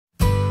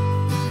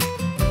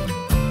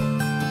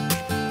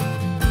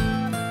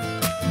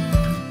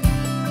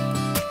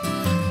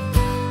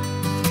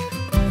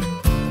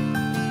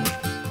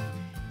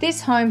This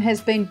home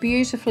has been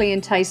beautifully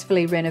and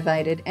tastefully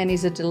renovated and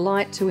is a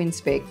delight to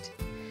inspect.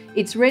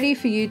 It's ready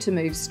for you to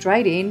move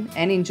straight in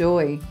and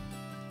enjoy.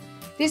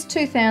 This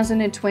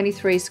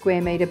 2023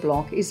 square metre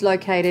block is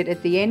located at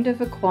the end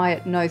of a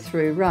quiet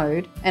no-through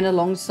road and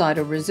alongside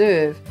a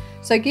reserve,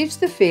 so gives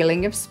the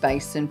feeling of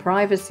space and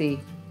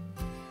privacy.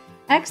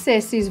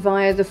 Access is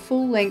via the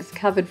full-length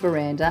covered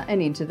veranda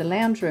and into the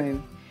lounge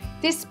room.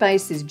 This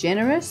space is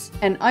generous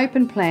and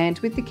open-planned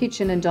with the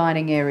kitchen and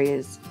dining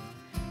areas.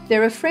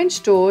 There are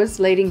French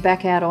doors leading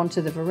back out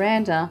onto the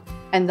veranda,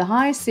 and the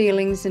high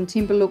ceilings and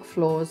timber-look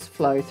floors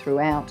flow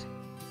throughout.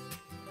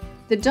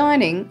 The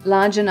dining,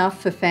 large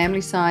enough for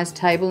family-sized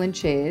table and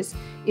chairs,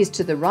 is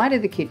to the right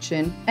of the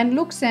kitchen and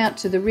looks out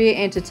to the rear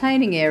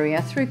entertaining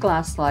area through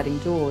glass sliding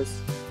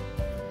doors.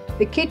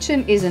 The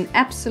kitchen is an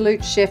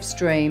absolute chef's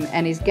dream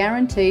and is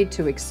guaranteed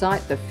to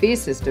excite the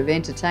fiercest of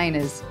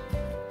entertainers.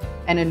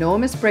 An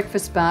enormous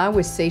breakfast bar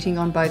with seating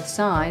on both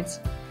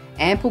sides,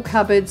 ample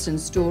cupboards and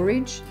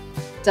storage,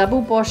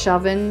 double Bosch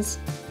ovens,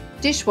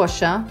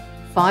 dishwasher,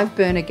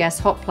 5-burner gas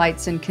hot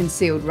plates and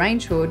concealed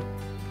range hood,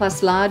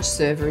 plus large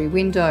servery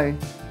window.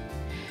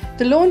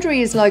 The laundry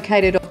is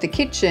located off the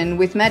kitchen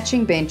with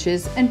matching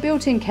benches and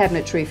built-in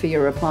cabinetry for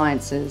your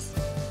appliances.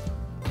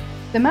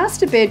 The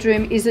master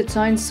bedroom is its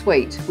own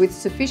suite with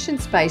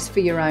sufficient space for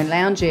your own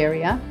lounge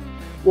area,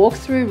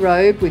 walk-through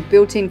robe with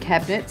built-in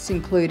cabinets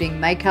including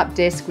makeup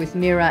desk with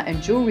mirror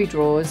and jewellery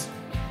drawers,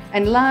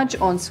 and large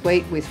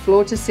ensuite with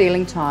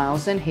floor-to-ceiling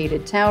tiles and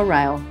heated towel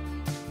rail.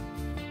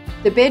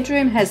 The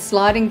bedroom has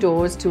sliding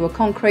doors to a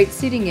concrete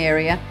sitting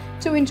area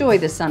to enjoy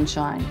the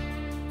sunshine.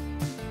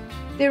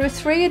 There are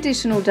 3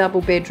 additional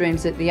double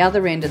bedrooms at the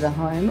other end of the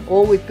home,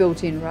 all with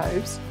built-in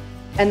robes,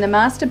 and the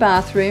master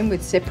bathroom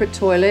with separate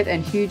toilet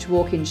and huge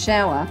walk-in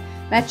shower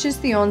matches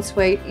the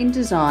ensuite in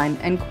design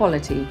and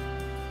quality.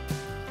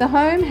 The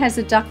home has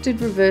a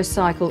ducted reverse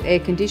cycle air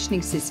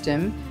conditioning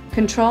system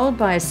controlled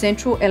by a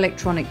central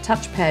electronic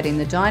touchpad in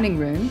the dining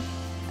room,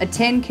 a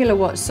 10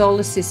 kilowatt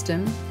solar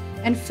system,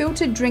 and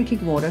filtered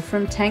drinking water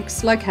from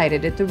tanks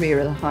located at the rear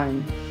of the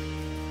home.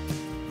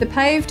 The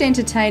paved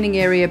entertaining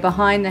area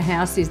behind the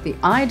house is the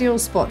ideal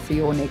spot for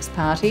your next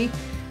party,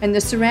 and the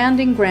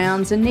surrounding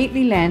grounds are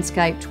neatly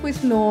landscaped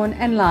with lawn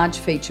and large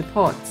feature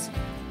pots.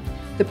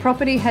 The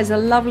property has a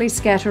lovely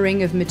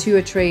scattering of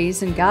mature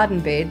trees and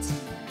garden beds,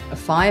 a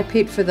fire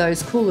pit for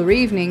those cooler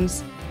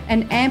evenings,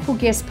 and ample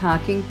guest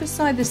parking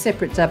beside the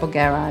separate double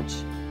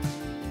garage.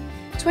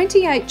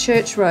 28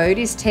 Church Road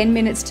is 10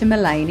 minutes to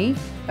Mullaney,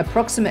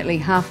 approximately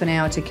half an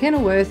hour to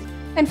Kenilworth,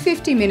 and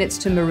 50 minutes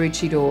to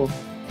Maroochydore.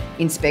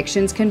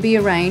 Inspections can be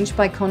arranged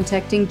by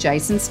contacting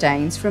Jason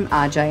Staines from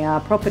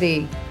RJR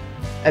Property.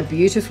 A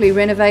beautifully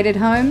renovated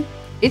home?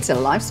 It's a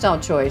lifestyle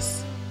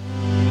choice.